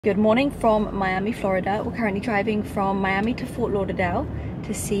Good morning from Miami, Florida. We're currently driving from Miami to Fort Lauderdale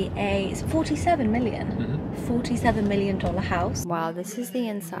to see a $47 million house. Wow, this is the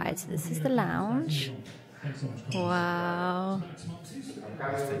inside. So this is the lounge. Wow.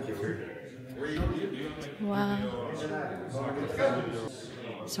 Wow.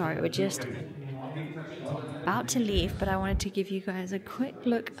 Sorry, we're just about to leave, but I wanted to give you guys a quick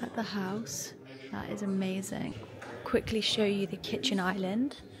look at the house. That is amazing. Quickly show you the kitchen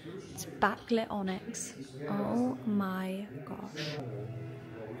island. It's backlit onyx. Oh my gosh.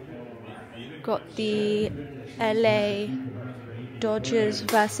 Got the LA Dodgers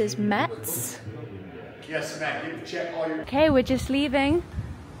versus Mets. Yes, Matt, you check all your... Okay, we're just leaving.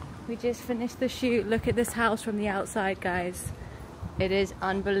 We just finished the shoot. Look at this house from the outside, guys. It is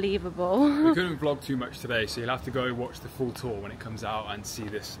unbelievable. We couldn't vlog too much today, so you'll have to go watch the full tour when it comes out and see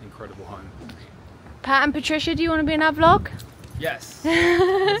this incredible home. Pat and Patricia, do you want to be in our vlog? Yes.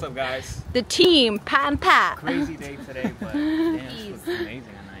 What's up, guys? The team, Pat and Pat. Crazy day today, but damn, this looks amazing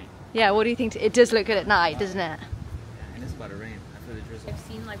at night. Yeah, what do you think? It does look good at night, doesn't it? Yeah, and it's about to rain. I feel the drizzle. I've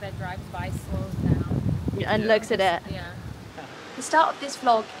seen like that drives by, slows down. And looks at it. Yeah. The start of this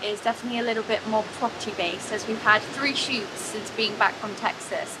vlog is definitely a little bit more property based, as we've had 3 shoots since being back from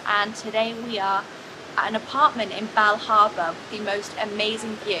Texas, and today we are at an apartment in Bal Harbour with the most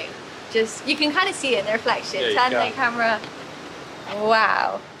amazing view. Just, you can kind of see it in the reflection. Turn the camera.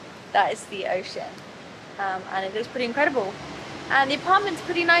 Wow, that is the ocean, and it looks pretty incredible. And the apartment's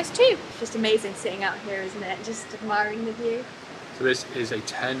pretty nice too. Just amazing sitting out here, isn't it? Just admiring the view. So this is a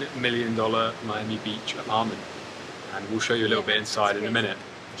 $10 million Miami Beach apartment, and we'll show you a little bit inside in a minute.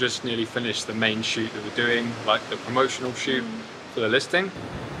 Just nearly finished the main shoot that we're doing, like the promotional shoot for the listing.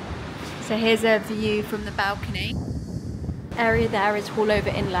 So here's a view from the balcony. Area there is all over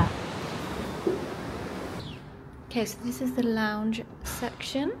inlet. Okay, so this is the lounge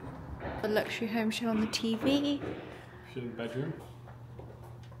section. The luxury home show on the TV. Bedroom.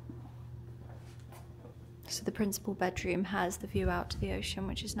 So the principal bedroom has the view out to the ocean,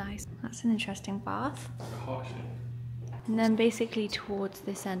 which is nice. That's an interesting bath. And then basically towards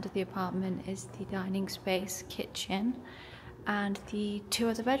this end of the apartment is the dining space, kitchen, and the 2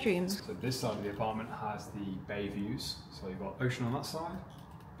 other bedrooms. So this side of the apartment has the bay views. So you've got ocean on that side,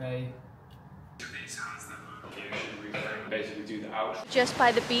 bay. Basically do the outro. Just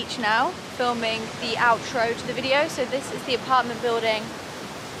by the beach now, filming the outro to the video. So this is the apartment building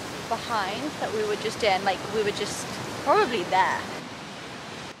behind that we were just in. Like, we were just probably there.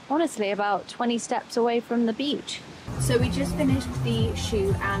 Honestly, about 20 steps away from the beach. So we just finished the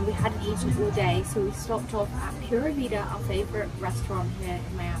shoot and we hadn't eaten all day, so we stopped off at Pura Vida, our favorite restaurant here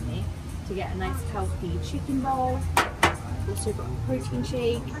in Miami, to get a nice healthy chicken bowl. Also got a protein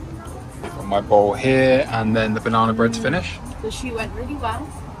shake. Got my bowl here, and then the banana bread to finish. The shoot went really well.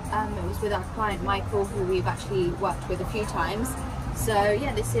 It was with our client Michael, who we've actually worked with a few times. So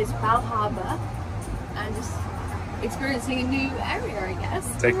yeah, this is Bal Harbour, and just experiencing a new area, I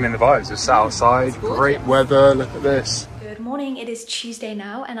guess. Taking in the vibes, just outside, great weather, look at this. Good morning, it is Tuesday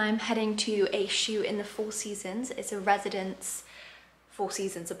now, and I'm heading to a shoot in the Four Seasons. It's a residence Four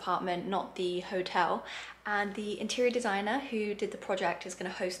Seasons apartment, not the hotel. And the interior designer who did the project is going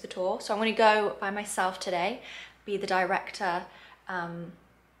to host the tour. So I'm going to go by myself today, be the director, and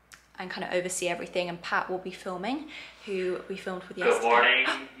kind of oversee everything. And Pat will be filming, who we filmed with yesterday. Good morning.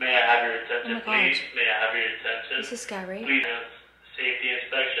 May I have your attention, Oh my God. please? May I have your attention? This is scary. Please, safety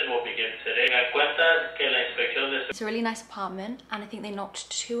inspection will begin today. Me da cuenta que la inspección de... It's a really nice apartment, and I think they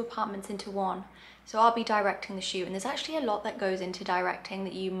knocked 2 apartments into one. So I'll be directing the shoot, and there's actually a lot that goes into directing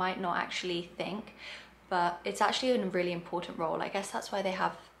that you might not actually think, but it's actually a really important role. I guess that's why they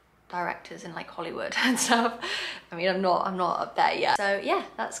have directors in like Hollywood and stuff. I mean, I'm not up there yet. So yeah,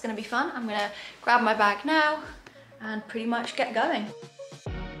 that's gonna be fun. I'm gonna grab my bag now and pretty much get going.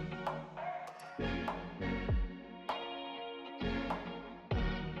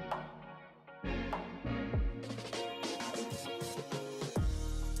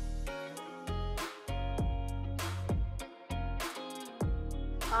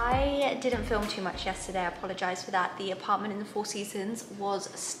 I didn't film too much yesterday, I apologise for that. The apartment in the Four Seasons was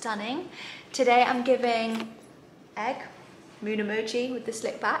stunning. Today I'm giving egg, moon emoji with the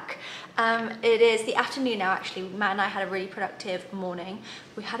slick back. It is the afternoon now actually. Matt and I had a really productive morning.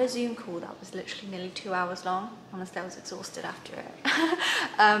 We had a Zoom call that was literally nearly 2 hours long. Honestly, I was exhausted after it.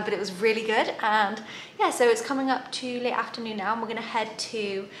 But it was really good, and yeah, so it's coming up to late afternoon now, and we're gonna head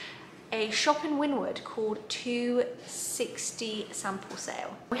to a shop in Wynwood called 260 Sample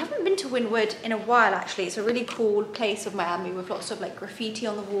Sale. We haven't been to Wynwood in a while actually. It's a really cool place of Miami with lots of like graffiti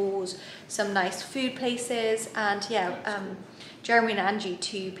on the walls, some nice food places, and yeah, Jeremy and Angie,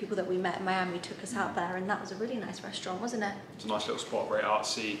 two people that we met in Miami, took us out there, and that was a really nice restaurant, wasn't it? It's a nice little spot, very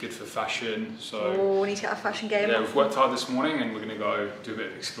artsy, good for fashion. So oh, we need to get our fashion game. Yeah, we've worked hard this morning, and we're going to go do a bit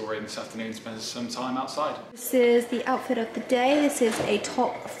of exploring this afternoon, spend some time outside. This is the outfit of the day. This is a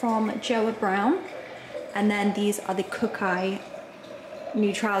top from Joa Brown, and then these are the Kookai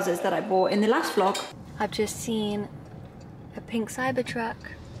new trousers that I bought in the last vlog. I've just seen a pink Cybertruck.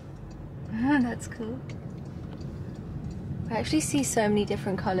 That's cool. I actually see so many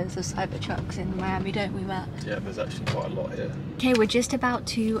different colours of Cybertrucks in Miami, don't we, Matt? Yeah, there's actually quite a lot here. Okay, we're just about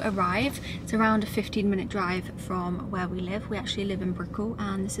to arrive. It's around a 15-minute drive from where we live. We actually live in Brickell,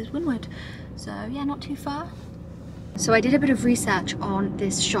 and this is Wynwood. So yeah, not too far. So I did a bit of research on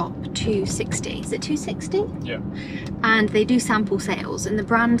this shop, 260. Is it 260? Yeah. And they do sample sales, and the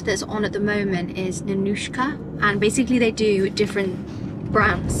brand that's on at the moment is Nanushka, and basically they do different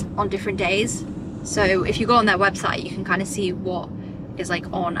brands on different days. So if you go on their website, you can kind of see what is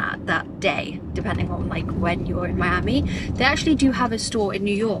like on at that day, depending on like when you're in Miami. They actually do have a store in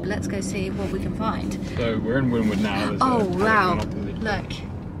New York. Let's go see what we can find. So we're in Wynwood now. There's oh wow, look.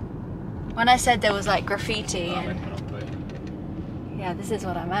 When I said there was like graffiti and yeah, this is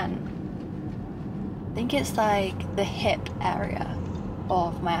what I meant. I think it's like the hip area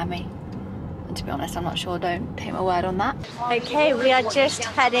of Miami. And to be honest, I'm not sure, don't take my word on that. Okay, we are just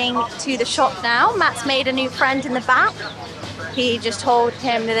heading to the shop now. Matt's made a new friend in the back. He just told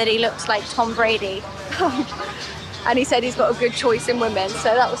him that he looks like Tom Brady. And he said he's got a good choice in women,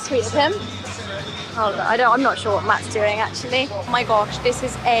 so that was sweet of him. Oh, I'm not sure what Matt's doing actually. Oh my gosh, this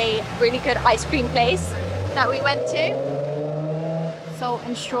is a really good ice cream place that we went to. Salt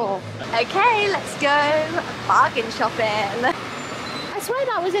and straw. Okay, let's go bargain shopping. I swear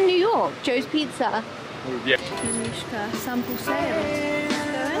that was in New York, Joe's Pizza. Yeah. Nanushka sample sale.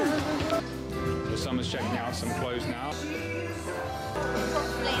 Let's go in. So Summer's checking out some clothes now.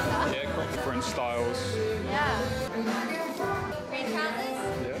 Blazer. Yeah, got different styles. Yeah. Green trousers.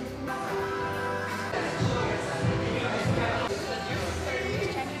 Yeah.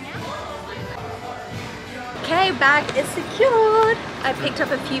 Okay, bag is secured. I picked up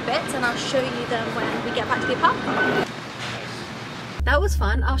a few bits and I'll show you them when we get back to the apartment. That was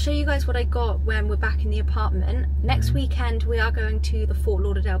fun. I'll show you guys what I got when we're back in the apartment. Next weekend we are going to the Fort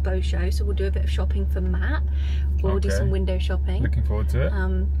Lauderdale boat show, so we'll do a bit of shopping for Matt. We'll do some window shopping. Looking forward to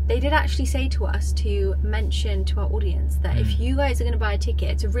it. They did actually say to us to mention to our audience that if you guys are going to buy a ticket,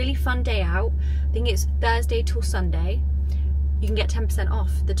 it's a really fun day out. I think it's Thursday till Sunday. You can get 10% off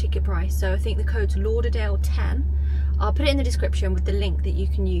the ticket price. So I think the code's Lauderdale10. I'll put it in the description with the link that you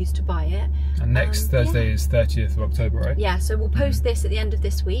can use to buy it. And next Thursday is 30th of October, right? Yeah, so we'll post this at the end of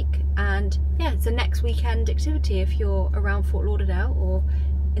this week. And yeah, it's a next weekend activity if you're around Fort Lauderdale or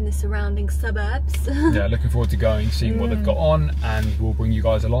in the surrounding suburbs. Yeah, looking forward to going, seeing what they've got on, and we'll bring you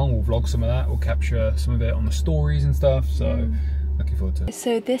guys along. We'll vlog some of that. We'll capture some of it on the stories and stuff. So looking forward to it.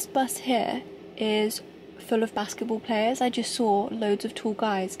 So this bus here is full of basketball players. I just saw loads of tall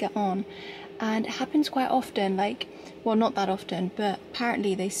guys get on, and it happens quite often, like, well, not that often, but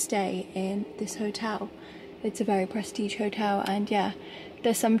apparently they stay in this hotel. It's a very prestige hotel, and yeah,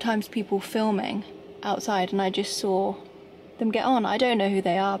 there's sometimes people filming outside, and I just saw them get on. I don't know who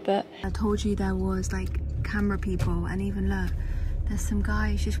they are, but I told you there was like camera people, and even look, there's some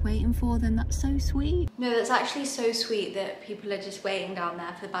guys just waiting for them. That's so sweet. No, that's actually so sweet that people are just waiting down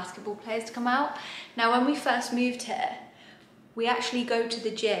there for the basketball players to come out. Now, when we first moved here, we actually go to the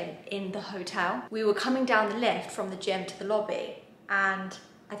gym in the hotel. We were coming down the lift from the gym to the lobby, and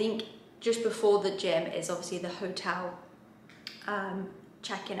I think just before the gym is obviously the hotel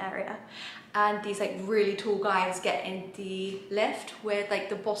check-in area, and these like really tall guys get in the lift with like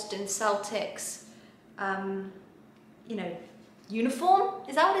the Boston Celtics you know, uniform,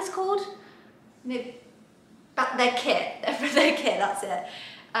 is that what it's called? Their kit, that's it.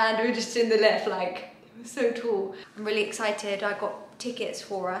 And we were just in the lift, like, it was so tall. I'm really excited. I got tickets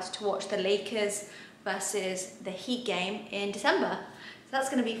for us to watch the Lakers versus the Heat game in December. So that's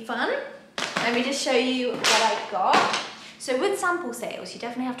gonna be fun. Let me just show you what I got. So with sample sales, you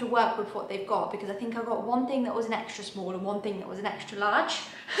definitely have to work with what they've got, because I think I got one thing that was an extra small and one thing that was an extra large.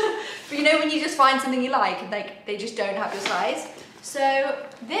 But you know when you just find something you like and like they just don't have your size? So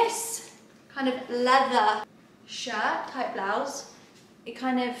this kind of leather shirt type blouse, it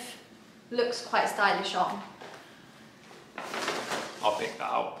kind of looks quite stylish on. I'll pick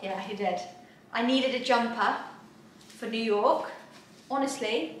that out. Yeah, he did. I needed a jumper for New York.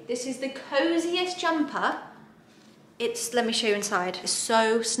 Honestly, this is the coziest jumper. Let me show you inside. It's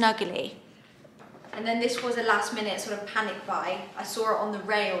so snuggly. And then this was a last minute sort of panic buy. I saw it on the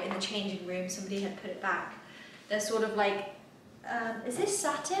rail in the changing room. Somebody had put it back. They're sort of like is this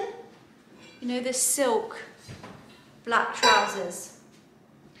satin? You know, the silk black trousers.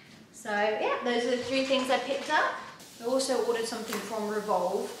 So yeah, those are the 3 things I picked up. I also ordered something from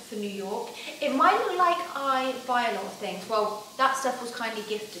Revolve for New York. It might look like I buy a lot of things. Well, that stuff was kindly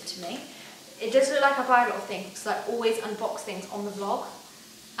gifted to me. It does look like I buy a lot of things because I always unbox things on the vlog.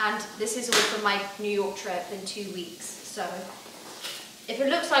 And this is all for my New York trip in 2 weeks. So if it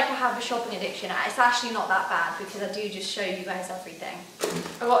looks like I have a shopping addiction, it's actually not that bad because I do just show you guys everything.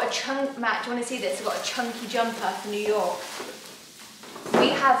 I got a chunk, Matt, do you want to see this? I got a chunky jumper for New York. We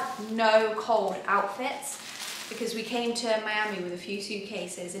have no cold outfits because we came to Miami with a few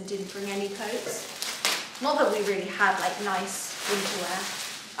suitcases and didn't bring any coats. Not that we really had like nice winter wear.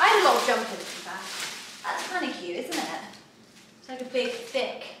 I had a lot of jumpers in fact. That's kind of cute, isn't it? It's like a big,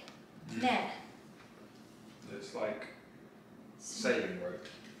 thick knit. It's like sailing rope.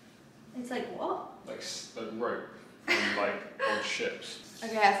 It's like what? Like a rope from like old ships.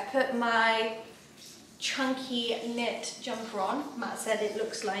 Okay, I've put my chunky knit jumper on. Matt said it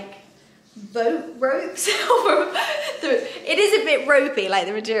looks like boat ropes. It is a bit ropey, like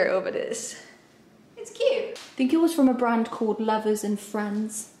the material, but it's cute. I think it was from a brand called Lovers and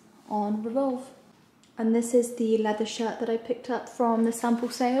Friends on Revolve. And this is the leather shirt that I picked up from the sample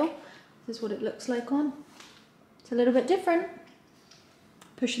sale. This is what it looks like on. It's a little bit different.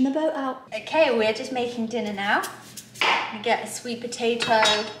 Pushing the boat out. Okay, we're just making dinner now. We get a sweet potato,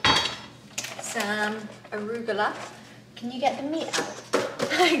 some arugula. Can you get the meat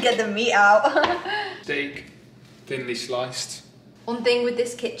out? Get the meat out. Steak, thinly sliced. One thing with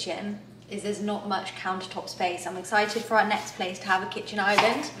this kitchen is there's not much countertop space. I'm excited for our next place to have a kitchen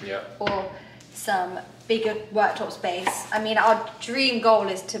island. Yeah. Or some bigger worktop space. I mean, our dream goal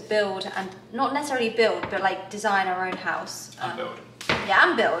is to build, and not necessarily build, but like design our own house. And build. Yeah,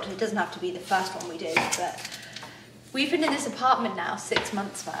 and build. It doesn't have to be the first one we do, but we've been in this apartment now 6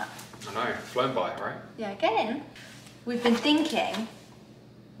 months, Matt. I know, flown by, right? Yeah, again. We've been thinking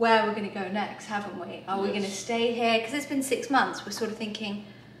where we're going to go next, haven't we? Are we going to stay here? Because it's been 6 months. We're sort of thinking,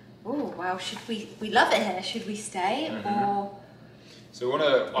 oh, well, should we love it here. Should we stay or So we want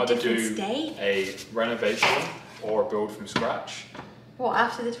to either do state? a renovation or build from scratch. what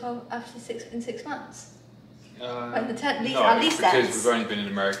after 6 months? At least because ends. we've only been in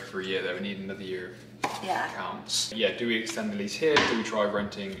America for a year though, we need another year of Yeah. accounts. Yeah, do we extend the lease here? Do we try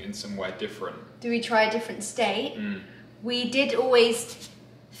renting in somewhere different? Do we try a different state? We did always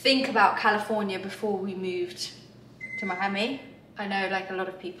think about California before we moved to Miami. I know like a lot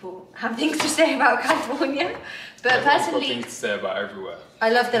of people have things to say about California, but Everyone's got personally, things to say about everywhere. I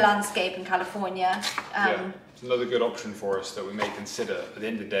love the landscape in California. Yeah, it's another good option for us that we may consider. At the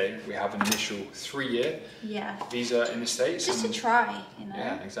end of the day, we have an initial 3-year Yeah. visa in the States. Just to and try, you know.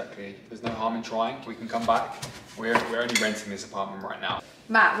 yeah, exactly. There's no harm in trying. We can come back. We're only renting this apartment right now.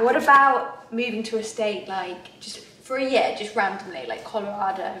 Matt, what about moving to a state like just for a year, just randomly, like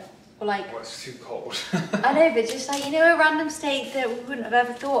Colorado, or like? Well, it's too cold. I know, but just like, you know, a random state that we wouldn't have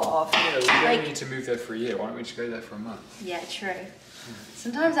ever thought of. Yeah, we don't like, need to move there for a year. Why don't we just go there for a month? Yeah, true.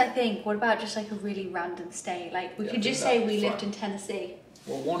 Sometimes I think, what about just like a really random state? Like we could just say we lived in Tennessee.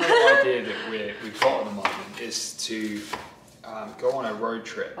 Well, one idea that we've got at the moment is to go on a road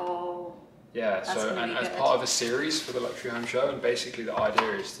trip. Oh. Yeah, That's so gonna and be as good. part of a series for the Luxury Home Show, and basically the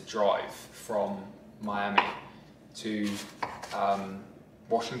idea is to drive from Miami to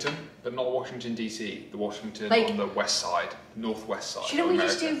Washington, but not Washington DC, the Washington Like- on the west side, northwest side. Shouldn't of we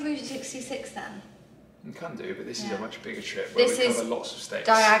America. just do Route 66 then? We can do, but this is Yeah. a much bigger trip where This we is cover lots of states.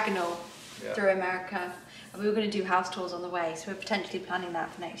 Diagonal Yeah. through America. And we were going to do house tours on the way, so we're potentially planning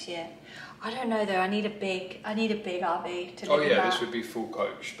that for next year. I don't know though. I need a big RV to live Oh in yeah, that. this would be full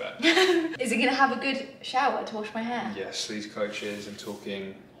coach, but Is it going to have a good shower to wash my hair? yes, these coaches. I'm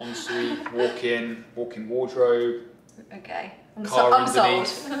talking ensuite, walk-in wardrobe, Okay. car I'm sold.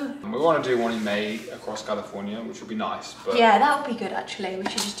 underneath. We want to do one in May across California, which would be nice. But Yeah, that would be good actually. We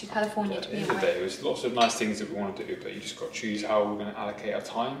should just do California at to the be end of the away. day, there's lots of nice things that we want to do, but you just got to choose how we're going to allocate our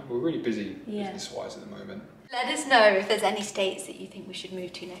time. We're really busy Yeah. business-wise at the moment. Let us know if there's any states that you think we should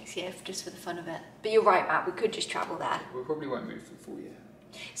move to next year, just for the fun of it. But you're right, Matt. We could just travel there. We probably won't move for the full year.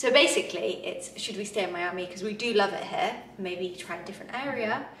 So basically, it's should we stay in Miami because we do love it here? Maybe try a different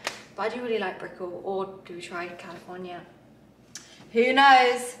area. But I do really like Brickell. Or do we try California? Who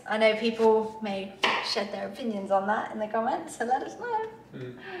knows? I know people may shed their opinions on that in the comments, so let us know.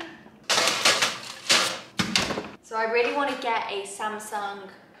 So I really want to get a Samsung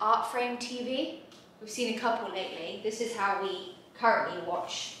art frame TV. We've seen a couple lately. This is how we currently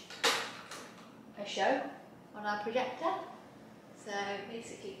watch a show on our projector. So it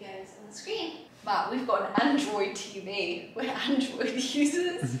basically goes on the screen. Matt, we've got an Android TV. We're Android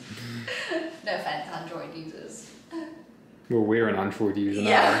users. No offense, Android users. Well, we're an Android user now.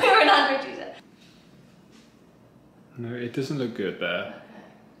 Yeah, we're an Android user. No, it doesn't look good there.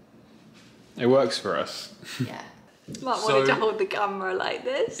 It works for us. Yeah. Matt wanted to hold the camera like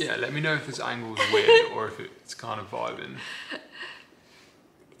this. Yeah, let me know if this angle's weird or if it's kind of vibing.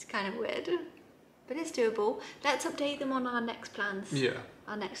 It's kind of weird, but it's doable. Let's update them on our next plans. Yeah.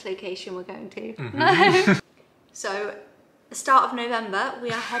 Our next location we're going to. Mm-hmm. So, the start of November, we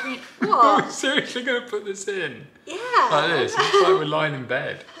are heading... What? We're seriously going to put this in? Yeah. Like this. It's like we're lying in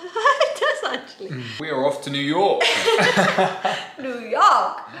bed. It does actually. We are off to New York. New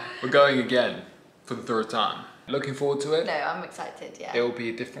York. We're going again for the third time. Looking forward to it. No, I'm excited, yeah. It will be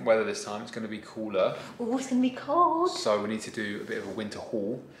a different weather this time. It's going to be cooler. Oh, it's going to be cold. So we need to do a bit of a winter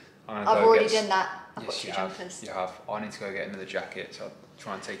haul. I've already done that. I've got Yes, 2 you jumpers. have. You have. I need to go get another jacket, so I'll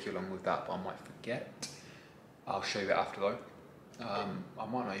try and take you along with that, but I might forget. I'll show you that after though. I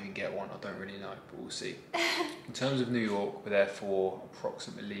might not even get one, I don't really know, but we'll see. In terms of New York, we're there for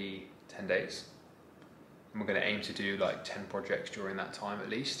approximately 10 days. And we're going to aim to do like 10 projects during that time at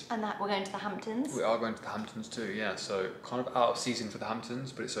least. And that we're going to the Hamptons. We are going to the Hamptons too, yeah. So kind of out of season for the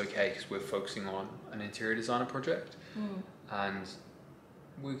Hamptons, but it's okay because we're focusing on an interior designer project. And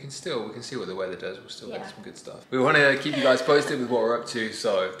we can see what the weather does. We'll still get some good stuff. We want to keep you guys posted with what we're up to,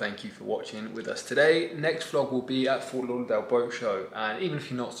 so thank you for watching with us today. Next vlog will be at Fort Lauderdale Boat Show, and even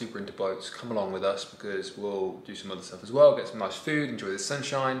if you're not super into boats, come along with us because we'll do some other stuff as well, get some nice food, enjoy the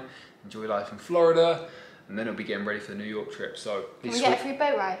sunshine, enjoy life in Florida, and then it'll be getting ready for the New York trip. So can we get a free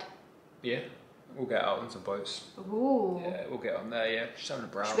boat ride? Yeah, we'll get out on some boats. Ooh. Yeah, we'll get on there, yeah. Just having a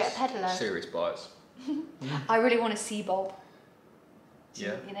browse. Should we get a peddler? Serious bites. I really want a sea bob.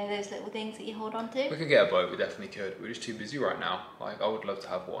 Yeah. You know those little things that you hold on to? We could get a boat, we definitely could. We're just too busy right now. Like, I would love to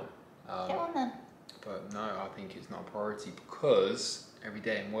have one. Get one then. But no, I think it's not a priority because every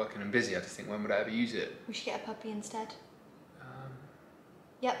day I'm working and busy. I just think, when would I ever use it? We should get a puppy instead.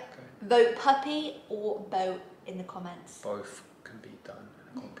 Okay. Vote puppy or boat in the comments. Both can be done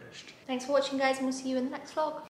and accomplished. Thanks for watching, guys, and we'll see you in the next vlog.